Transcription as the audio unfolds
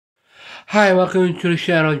Hi, welcome to the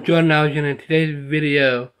channel, Jordan Aljian. In today's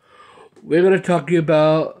video, we're going to talk to you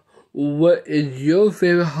about what is your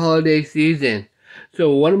favorite holiday season.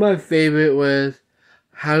 So one of my favorite was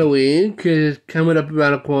Halloween, because it's coming up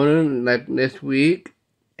around the corner, like this week.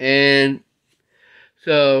 And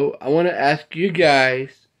so I want to ask you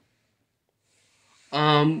guys,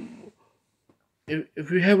 if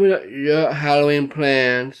you have your Halloween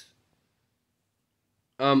plans,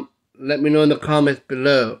 let me know in the comments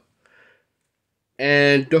below.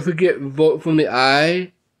 And don't forget, vote from the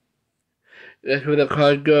eye. That's where the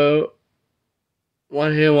cards go.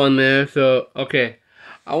 One here, one there. So, okay.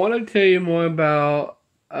 I want to tell you more about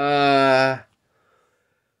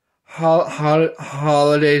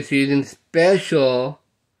holiday season special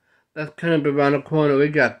that's kind of around the corner. We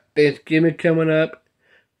got Thanksgiving coming up,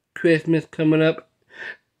 Christmas coming up,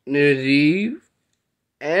 New Year's Eve,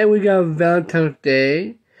 and we got Valentine's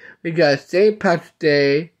Day. We got St. Patrick's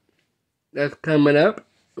Day that's coming up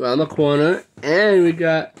around the corner, and we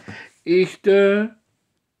got Easter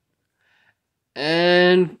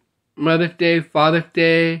and Mother's Day, Father's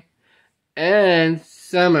Day, and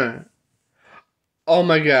summer. Oh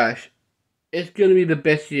my gosh, it's gonna be the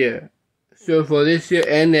best year. So for this year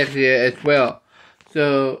and next year as well.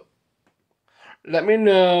 So let me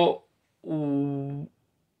know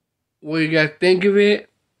what you guys think of it.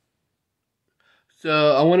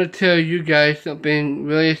 So I want to tell you guys something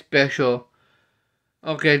really special.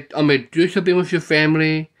 Okay, I'm gonna do something with your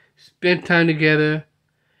family, spend time together,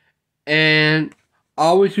 and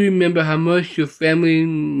always remember how much your family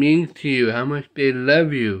means to you, how much they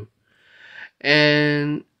love you.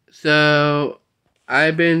 And so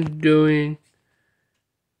I've been doing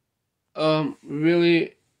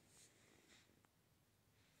really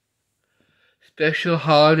special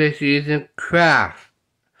holiday season crafts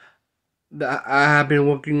that I have been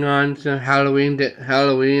working on, some Halloween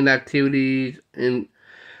activities, and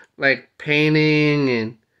like painting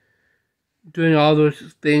and doing all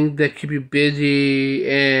those things that keep you busy,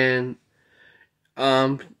 and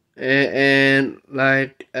like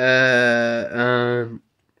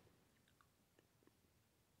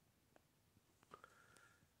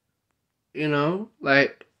you know,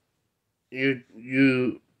 like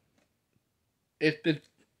it's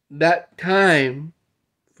that time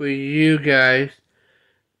for you guys.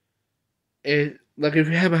 Is like if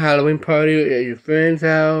you have a Halloween party at your friend's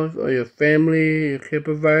house, or your family, your care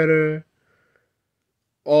provider,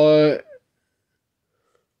 or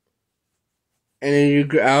and then you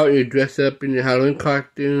go out, you dress up in your Halloween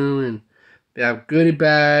costume, and they have goodie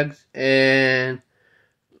bags and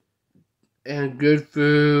good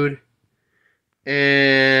food,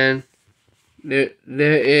 and there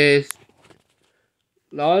is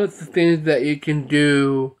a lot of things that you can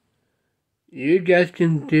do. You guys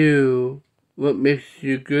can do what makes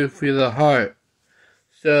you good for the heart.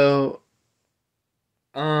 So,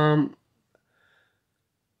 let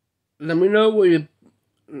me know let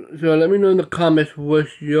me know in the comments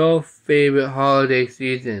what's your favorite holiday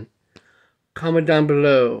season. Comment down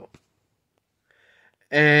below.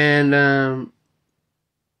 And,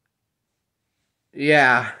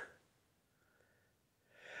 yeah.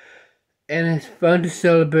 And it's fun to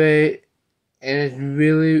celebrate, and it's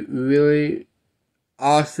really, really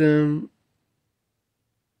awesome.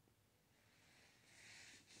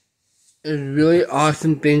 It's really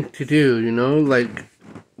awesome things to do, you know, like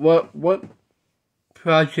what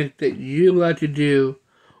project that you like to do,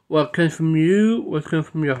 what comes from you, what comes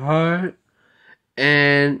from your heart,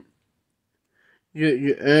 and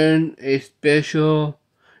you earn a special,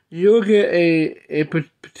 you'll get a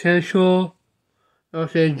potential, I'll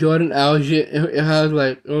say Jordan Aljian, it has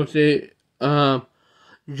like, I'll say,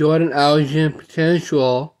 Jordan Aljian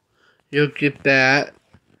potential. You'll get that,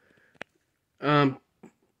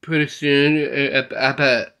 pretty soon at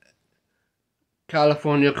the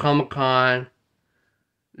California Comic-Con.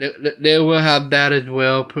 They will have that as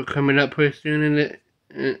well coming up pretty soon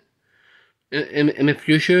in the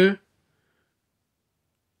future.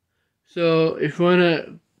 So if you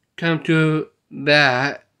wanna come to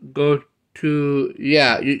that, go to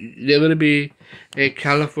there's gonna be a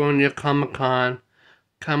California Comic-Con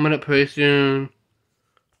coming up pretty soon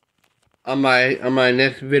on my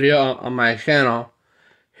next video on my channel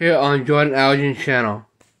here on Jordan Aljian channel.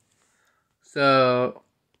 So,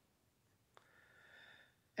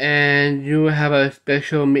 and you will have a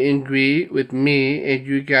special meet and greet with me, and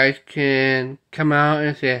you guys can come out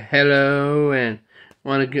and say hello and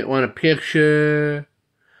want a picture,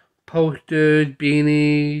 posters,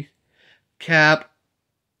 beanies, cap,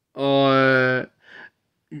 or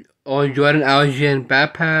Jordan Aljian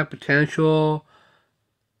backpack, potential,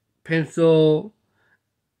 pencil,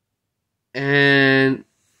 and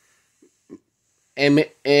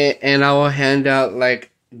and I will hand out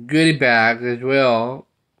like goodie bags as well.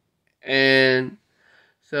 And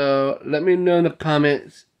so let me know in the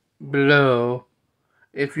comments below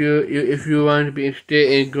if you want to be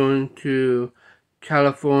interested in going to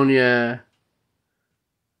California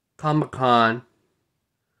Comic-Con.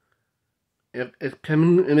 It's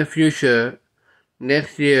coming in the future,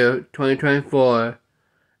 next year, 2024.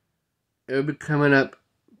 It'll be coming up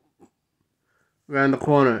around the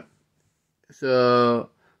corner. So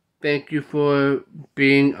thank you for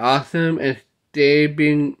being awesome and stay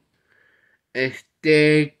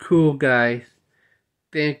cool, guys.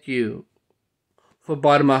 Thank you for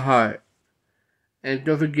bottom of my heart. And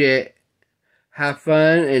don't forget, have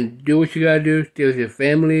fun and do what you gotta do. Stay with your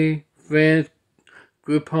family, friends,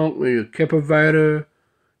 group home with your care provider,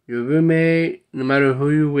 your roommate, no matter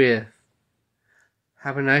who you're with.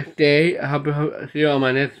 Have a nice day. I hope to see you on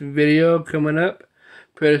my next video coming up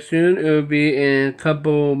pretty soon. It'll be in a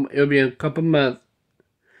couple months.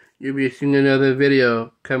 You'll be seeing another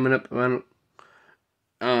video coming up around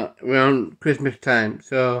Christmas time.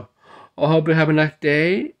 So I hope you have a nice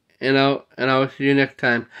day, and I will see you next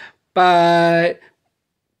time. Bye.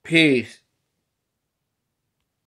 Peace.